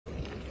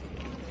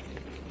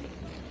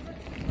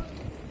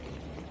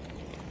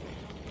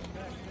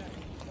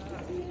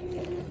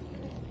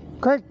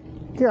Quick,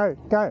 go,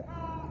 go.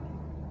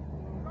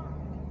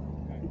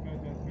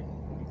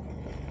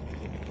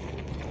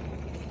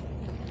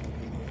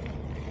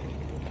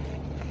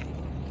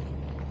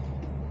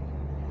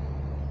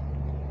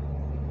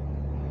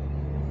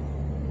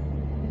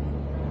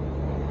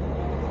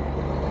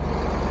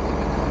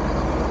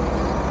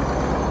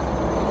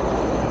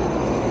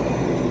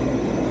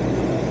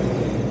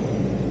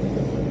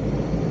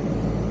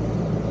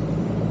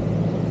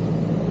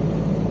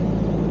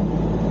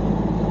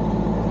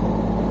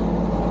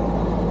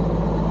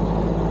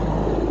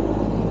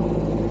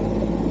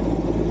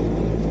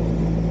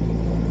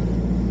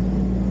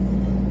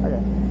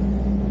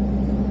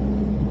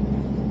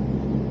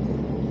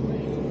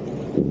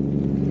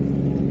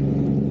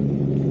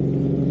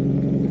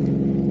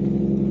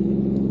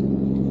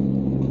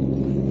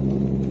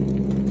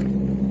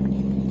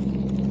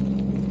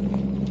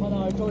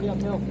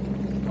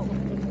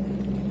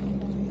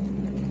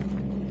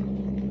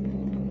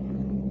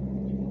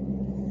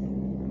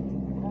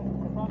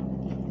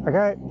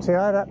 Okay, see you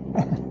later.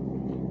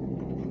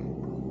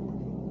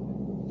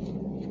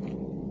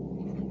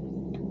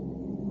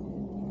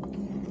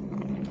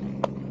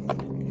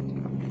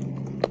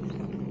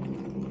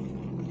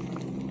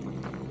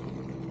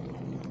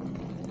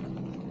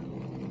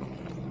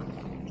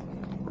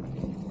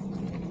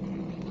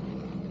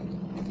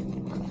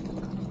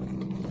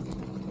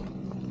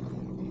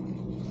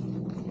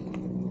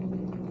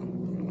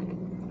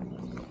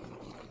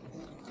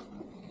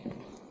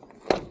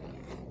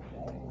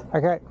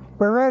 Okay,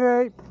 we're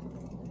ready.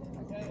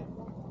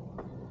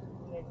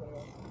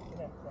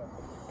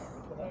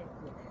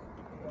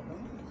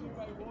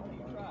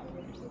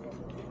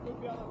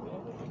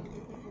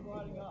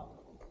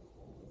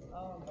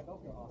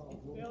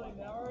 It's fairly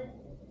narrow.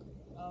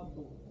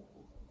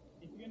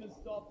 If you're going to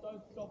stop,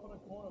 don't stop on a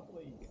corner,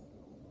 please.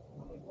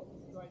 They've got the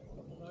straight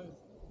stop on those.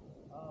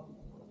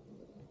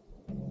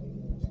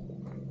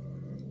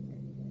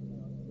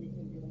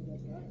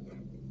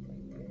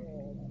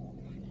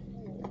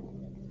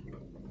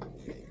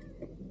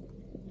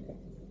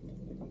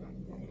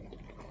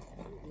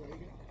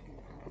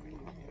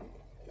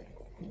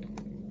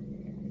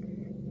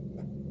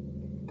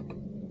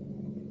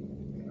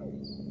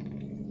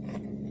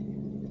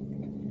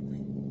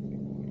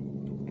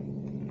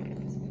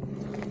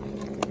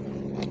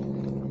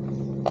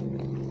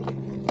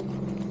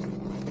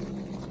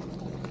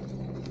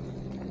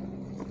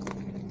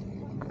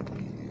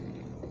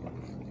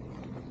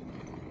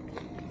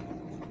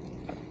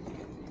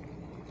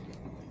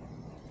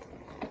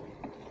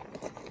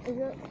 Is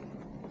it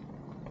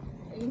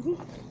easy?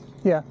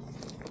 Yeah.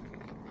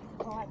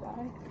 Alright,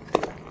 though.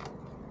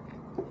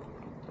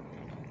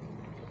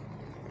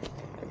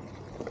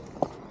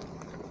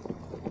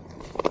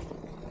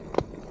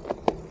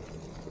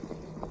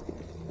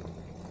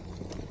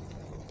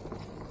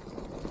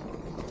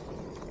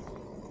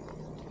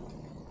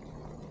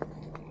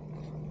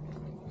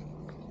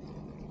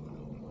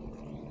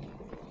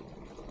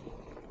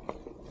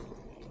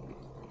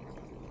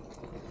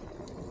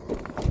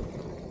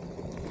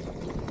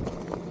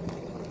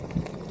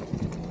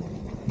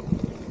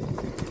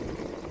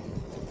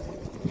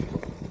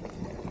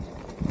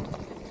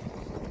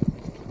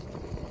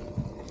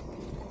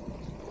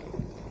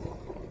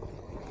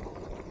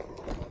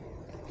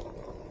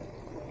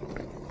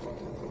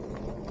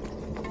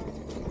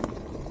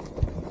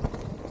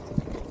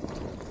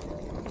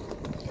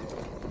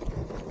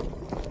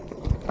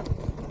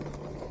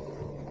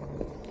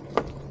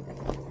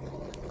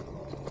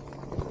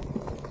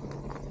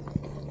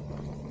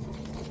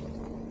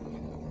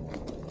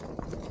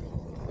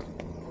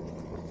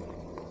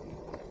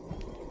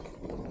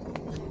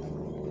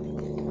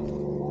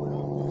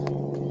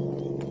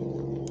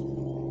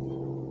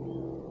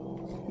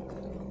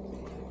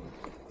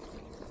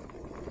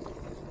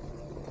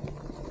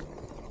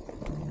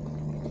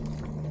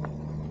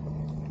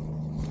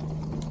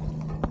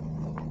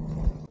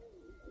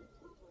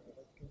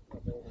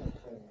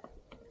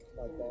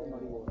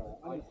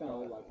 I just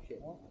found like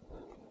shit. I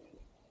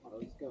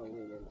was going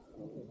in and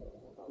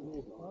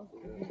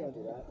don't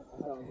do that.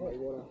 I found muddy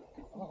water.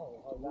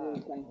 Really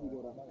stanky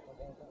water.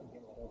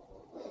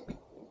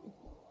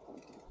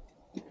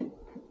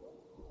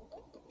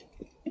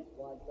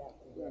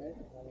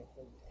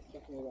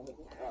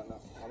 Oh no,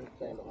 I'm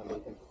staying behind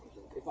Ethan.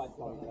 If I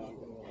slow down, I'm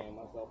going to hang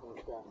myself on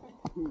the track.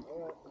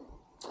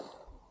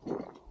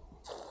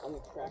 On the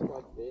track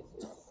like this,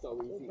 it's so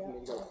easy for me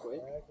to go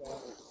quick.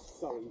 It's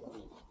so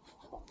easy.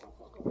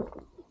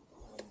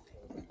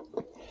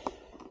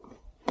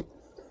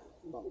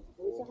 We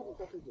still have a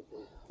second to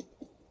see.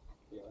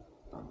 Yeah.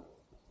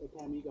 So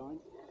Cam, you going?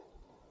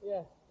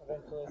 Yeah,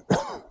 eventually.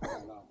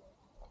 No.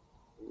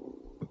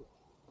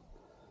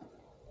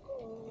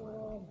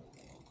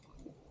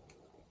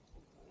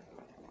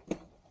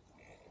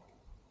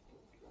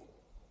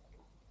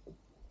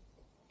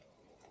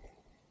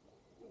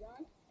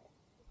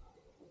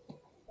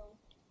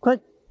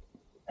 Quick,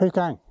 who's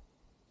going?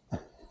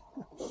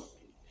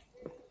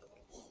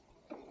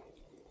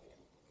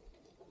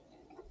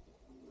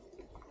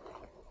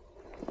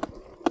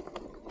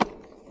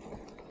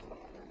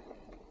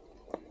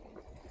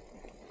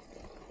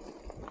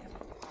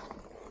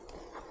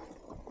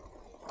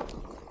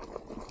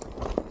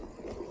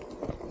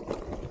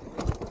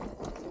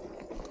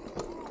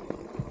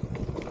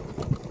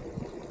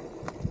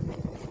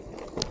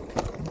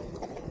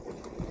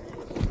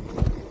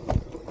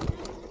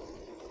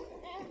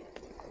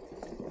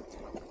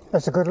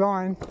 That's a good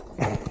line.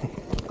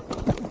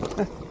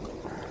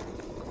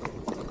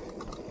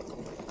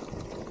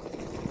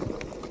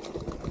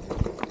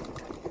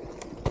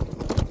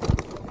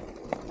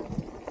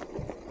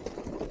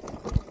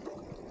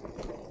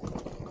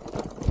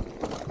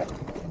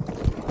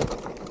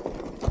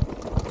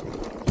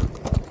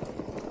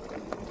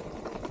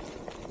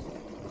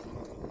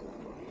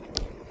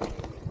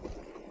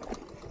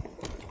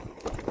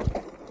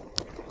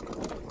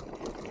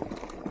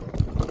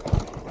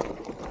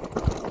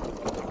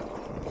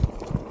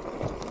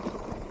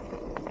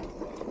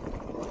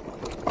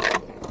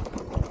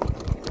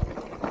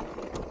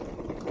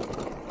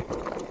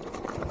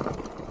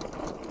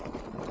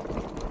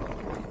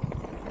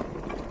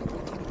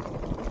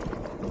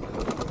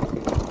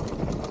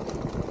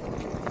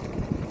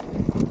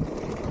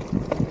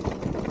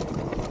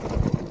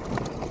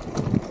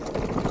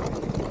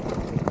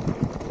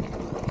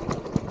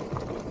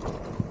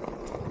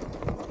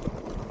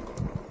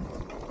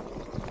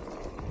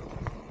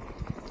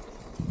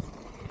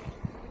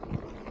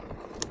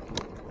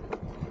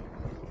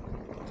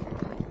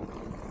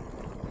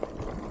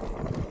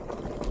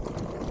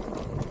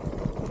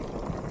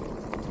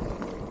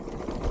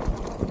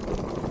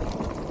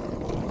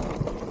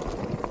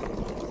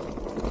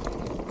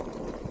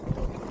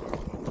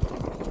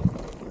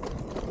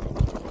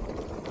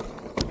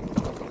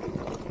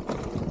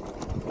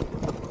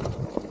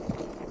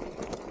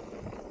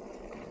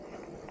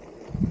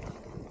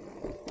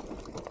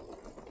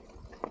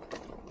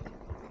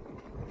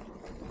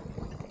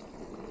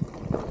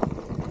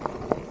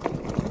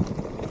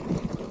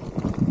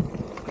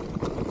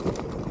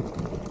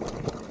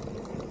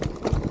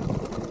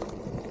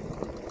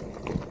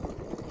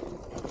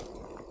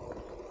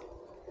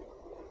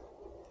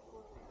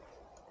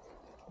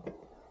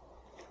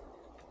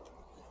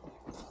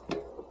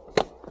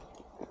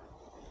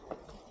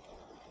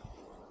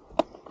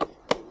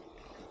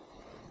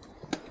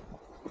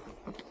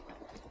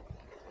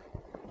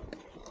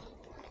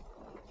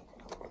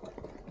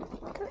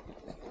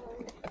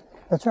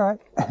 That's all right.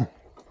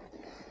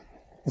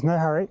 There's no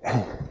hurry.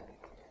 If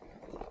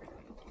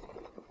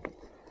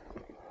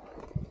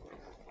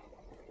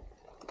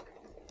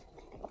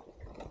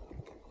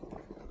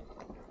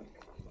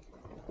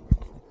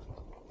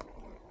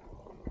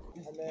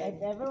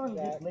everyone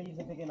just leaves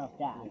a big enough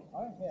gap,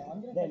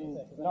 then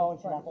no one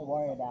should have to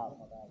worry about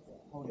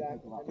holding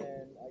people up. And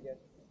then I guess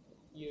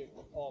you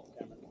off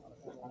camera. I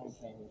don't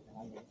care who,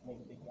 I just leave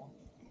a big gap.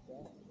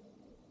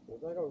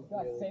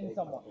 Just send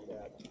someone.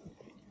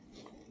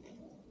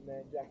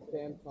 Then Jack.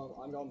 Sam, Tom,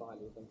 I'm going behind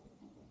Ethan.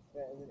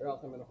 Yeah, and then Or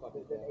else I'm gonna fuck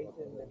it. then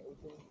Ethan,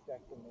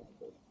 Jackson next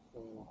to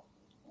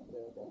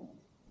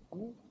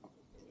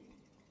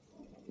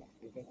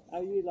How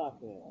are you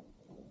laughing at?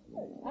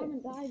 I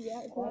haven't died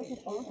yet, so I can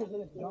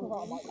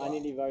I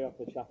nearly rode off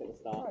the track at the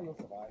start.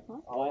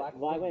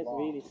 Right when it's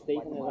really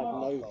steep and there's like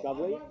no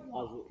shrubbery, I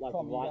was like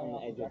right on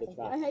the edge of the I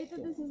track. hate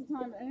that this is the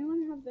time.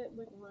 Anyone have that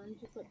like room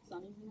to put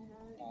sunnies in their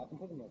hair? I can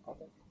put them in a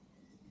pocket.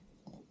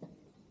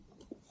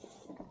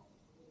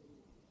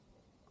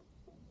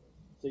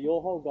 So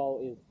your whole goal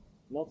is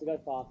not to go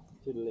fast,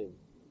 to live.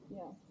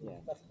 Yeah. Yeah.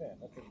 That's fair.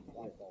 That's a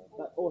nice goal.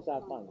 But also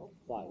have fun,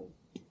 slightly.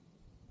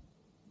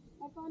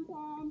 Have fun,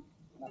 Tom.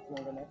 That's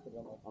where we're next to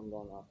go. I'm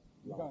going up.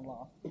 You're going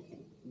last.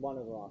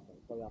 One of the last ones,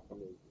 probably have to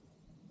leave.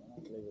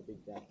 Leave a big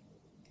gap.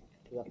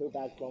 Because I feel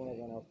bad slowing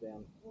everyone else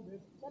down.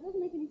 That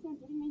doesn't make any sense.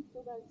 What do you mean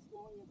still bad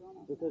slowing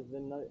everyone else? Because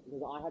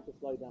I had to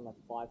slow down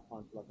like 5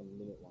 times for like a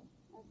minute one.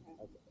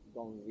 Okay. Like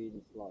gone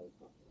really slow.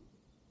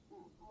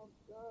 I'll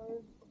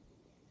go.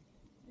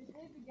 Just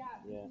leave the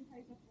gap. Yeah. You can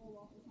take a fall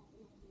off or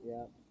something.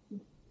 Yeah.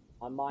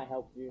 I might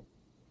help you.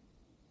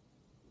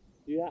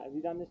 Have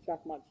you done this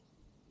track much?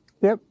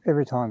 Yep,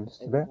 every time,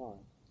 just Every about. time?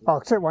 Oh,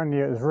 except one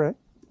year it was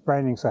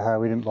raining so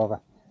hard we didn't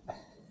bother.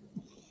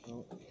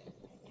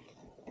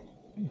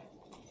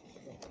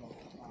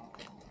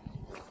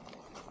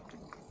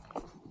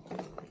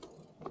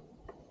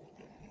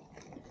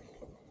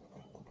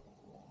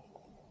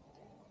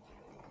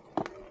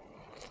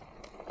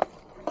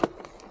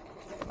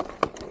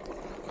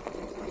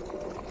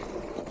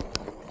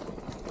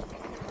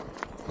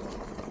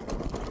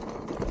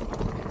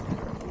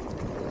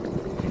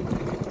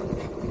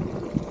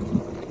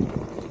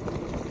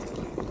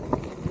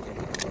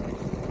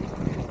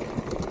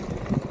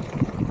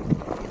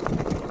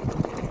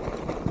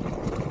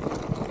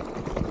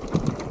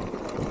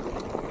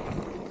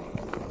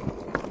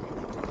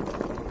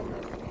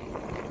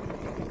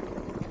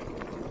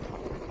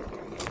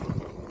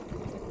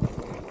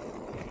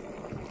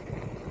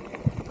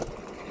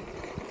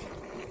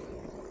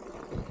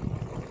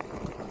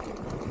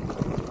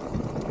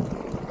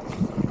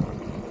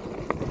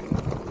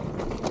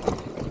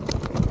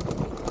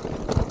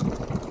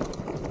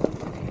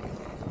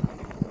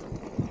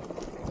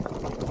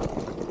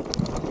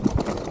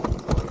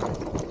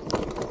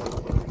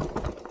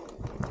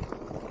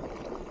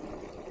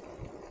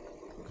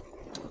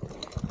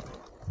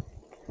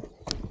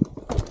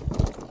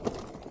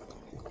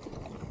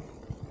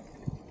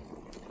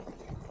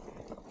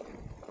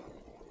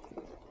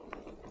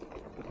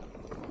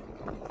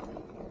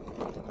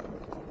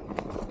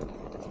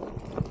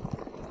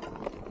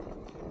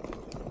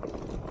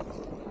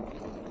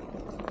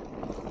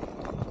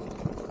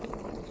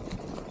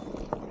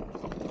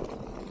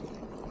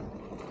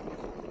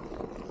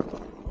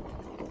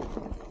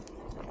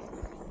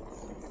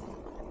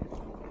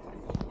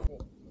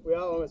 We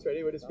are almost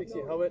ready. We're just fixing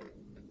your helmet.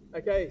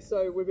 Okay,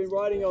 so we've been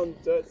riding on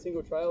dirt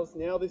single trails.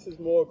 Now this is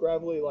more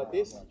gravelly like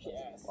this.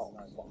 It's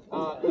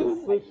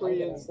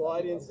slippery and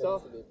slidey and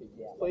stuff.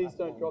 Please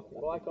don't drop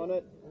your bike on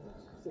it.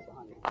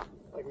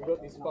 Like we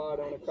got this far, I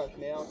don't want to crash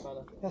now. Kind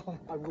of.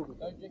 I will be.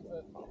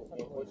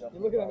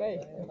 You're looking at me.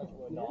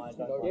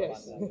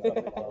 Yes.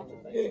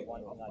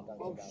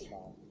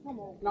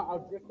 No,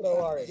 I'll drift.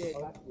 Don't worry. Can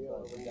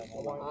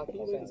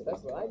you leave this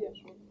best ride?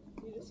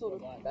 You just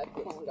sort of that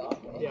gets stuck.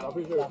 Yeah, I'm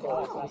pretty sure it's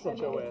fine. I'm just not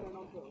sure where.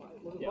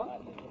 Yeah.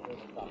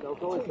 No,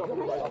 go and stop the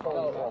bike.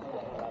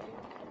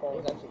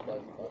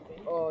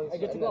 Oh, I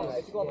get to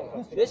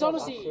go. This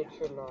honestly,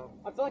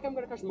 I feel like I'm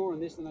going to crash more on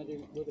this than I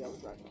do with the other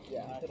track.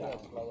 Yeah,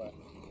 slower.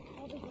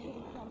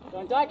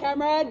 Don't die,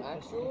 Cameron!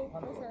 Actual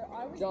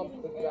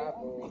jump the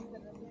gravel.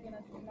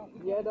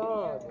 Get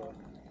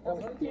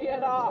up.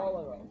 Get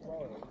up!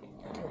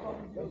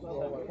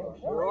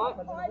 Alright?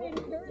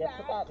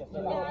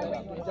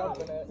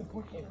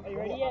 Are you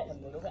ready yet?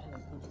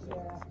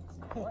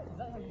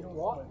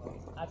 What?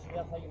 Actually,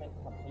 that's how you make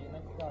the pump. So you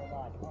meant to go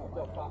like,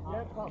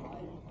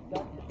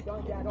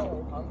 Don't downhill.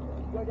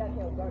 Go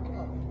downhill, don't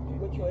pump.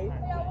 Literally.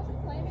 Yeah, I wasn't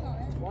planning on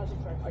it. Why is it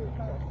track two?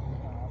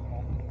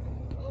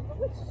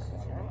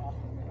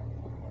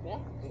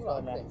 That's what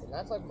I'm thinking.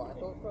 That's like my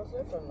thought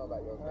process. I don't know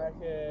about yours. I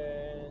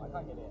reckon. I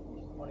can't get in.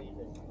 What do you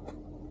do?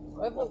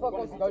 Whoever the fuck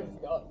wants to go,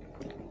 just go.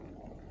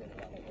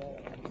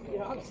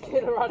 Yeah, I'm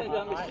scared of running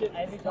down this shit.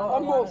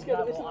 I'm more scared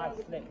of this I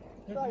slip.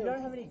 Because you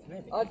don't have any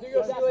grip. Do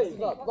your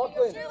shoelaces up.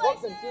 Lachlan,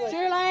 shoelaces.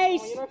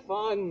 Shoelace! You're no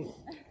fun.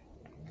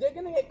 They're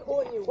gonna get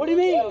caught in you. What do you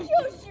mean?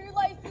 Your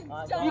shoelaces,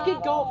 John. You can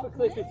golf a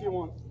cliff if you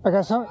want.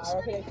 Okay,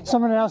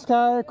 someone else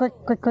go. Quick.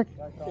 Because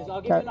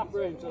I'll give you enough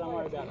room, so don't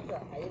worry about it.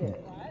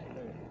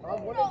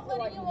 I'm not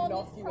letting you on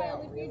this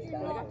trail if you do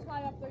not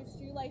tie up those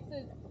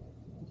shoelaces.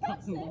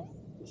 Hudson, Yeah.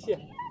 you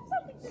have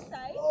something to say?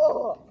 I do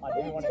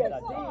want to get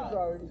that.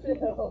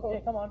 Yeah,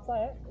 come on, say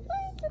it.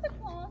 Say it to the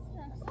class,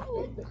 Jackson.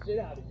 Beat the shit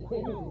out of you.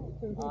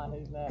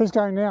 Who's there? Who's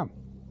going now?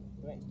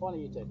 One of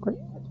you two. Quick.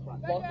 At the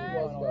front. Go,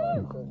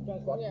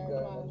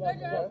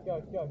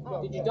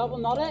 Go. Did you double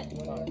knot it?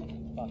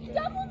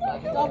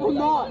 Double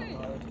knot.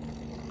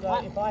 So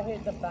if I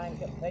hit the bank,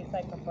 please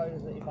take my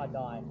photos if I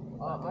die.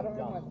 I don't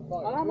have my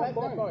phone. I don't have my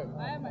phone.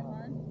 I have my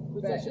phone.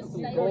 What's that shit? Some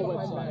Stay ball away.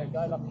 website. Go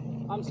look.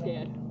 I'm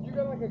scared. You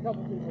got like a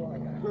couple people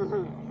like that.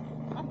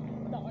 I'm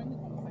the only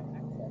one with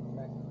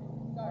access.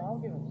 I'll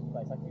give him some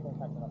space. I keep on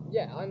catching up.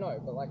 Yeah, I know,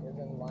 but like it's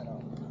in line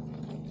up.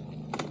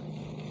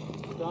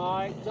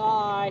 Don't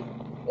die.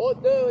 Oh,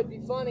 dude, it'd be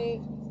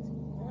funny.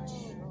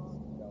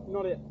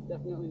 Not it.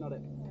 Definitely not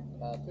it.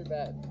 Too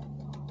bad.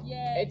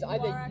 Yeah. It's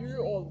either are you actually-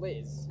 or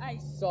Liz. Hey.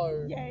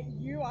 So, Yeah,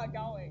 you are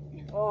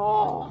going.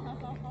 Oh.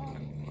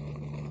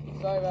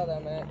 sorry about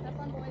that, man. Have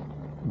fun, boys.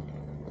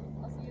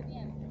 I'll see you at the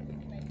end.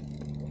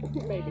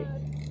 Maybe. Maybe.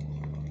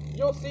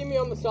 You'll see me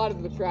on the side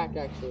of the track,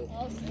 actually.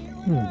 I'll see you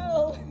in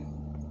hell.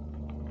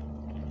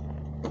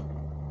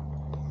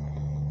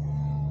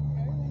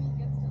 When he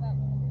gets to that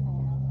little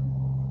corner.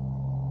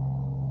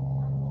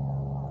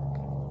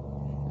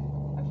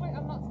 Actually,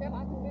 I'm not scared.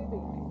 I can do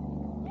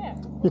these. Yeah,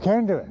 You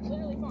can do it.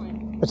 literally fine.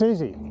 It's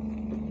easy.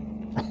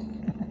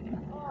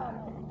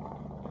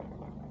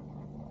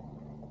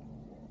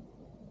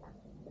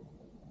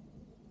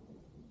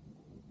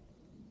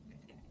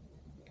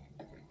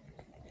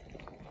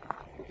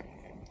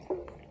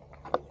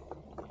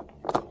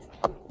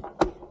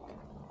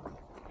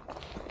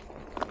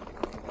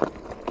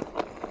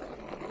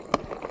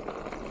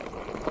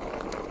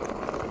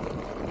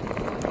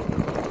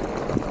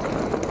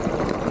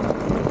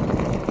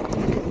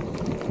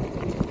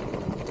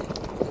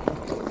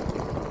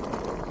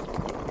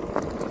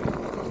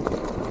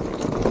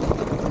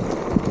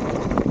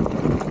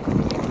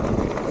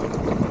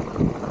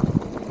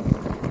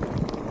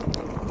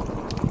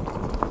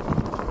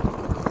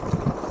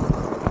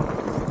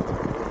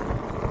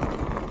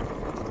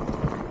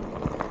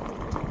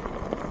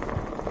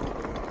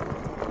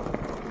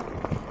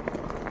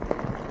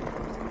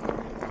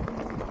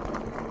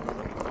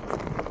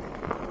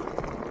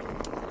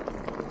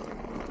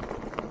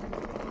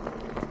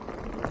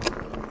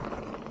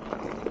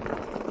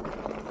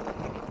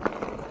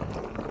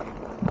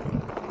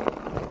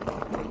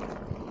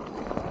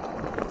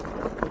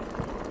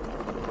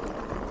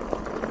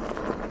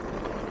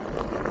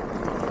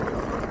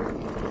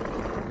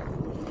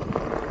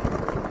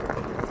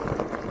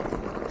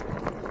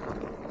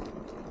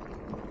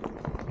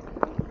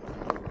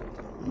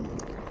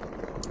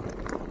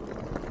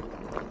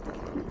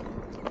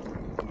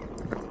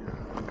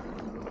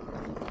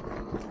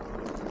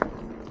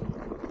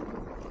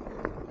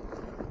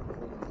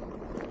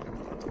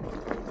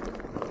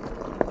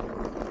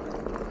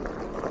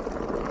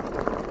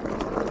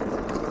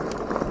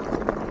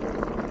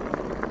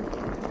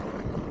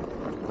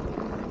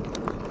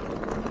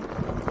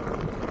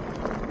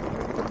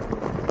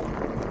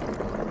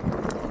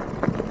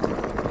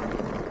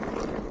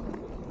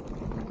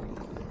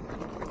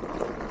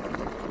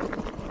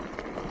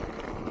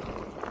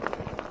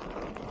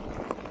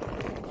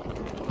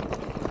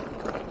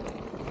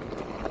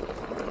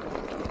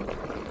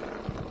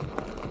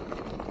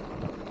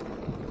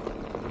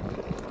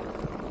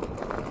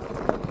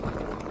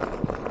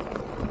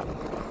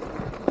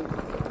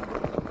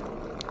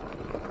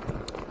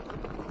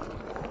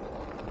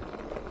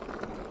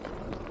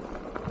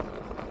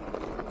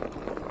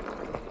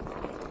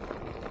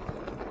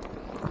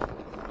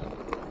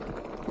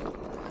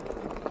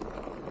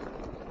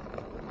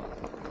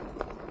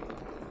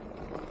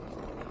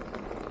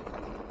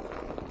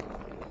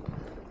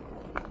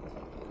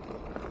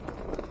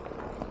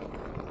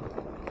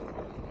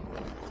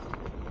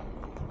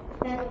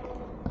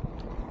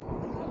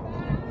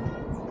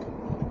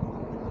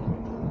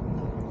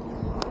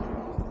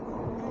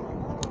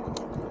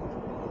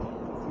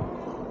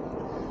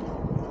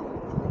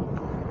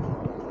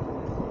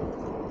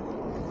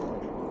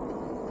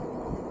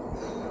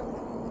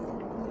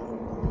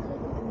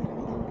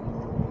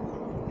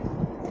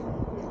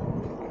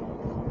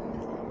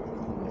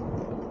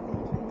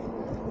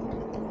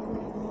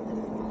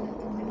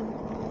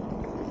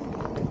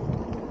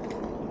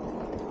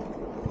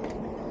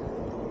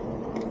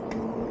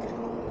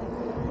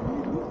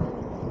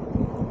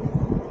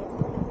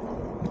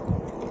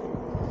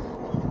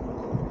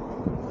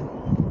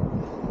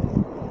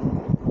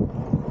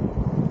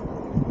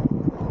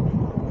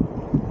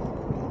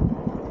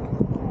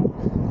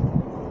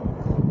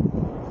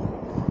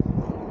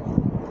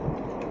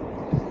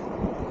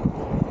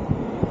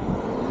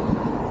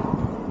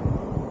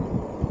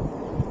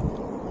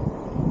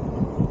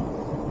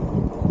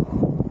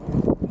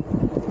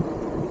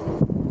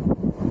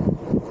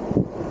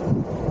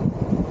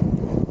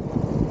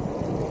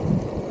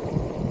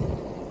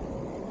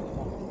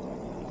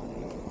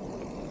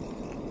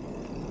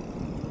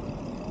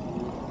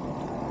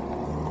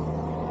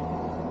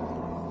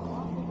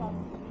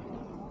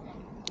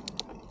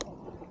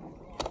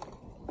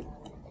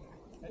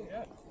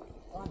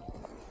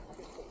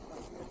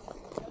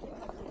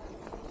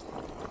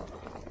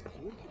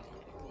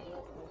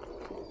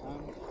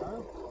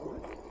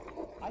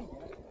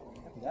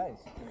 days.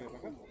 I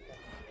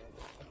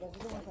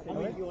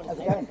mean, if you want to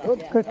Okay, good,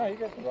 good. No, you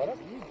got the right up.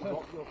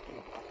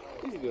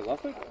 Easy to do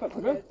last week. Not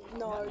too bad.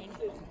 No, it's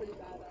pretty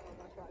bad.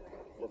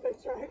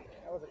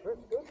 That was a grip,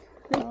 good.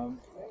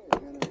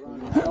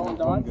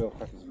 One girl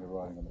practicing her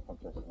riding on the pump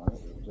track at the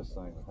moment. We were just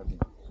saying, I hope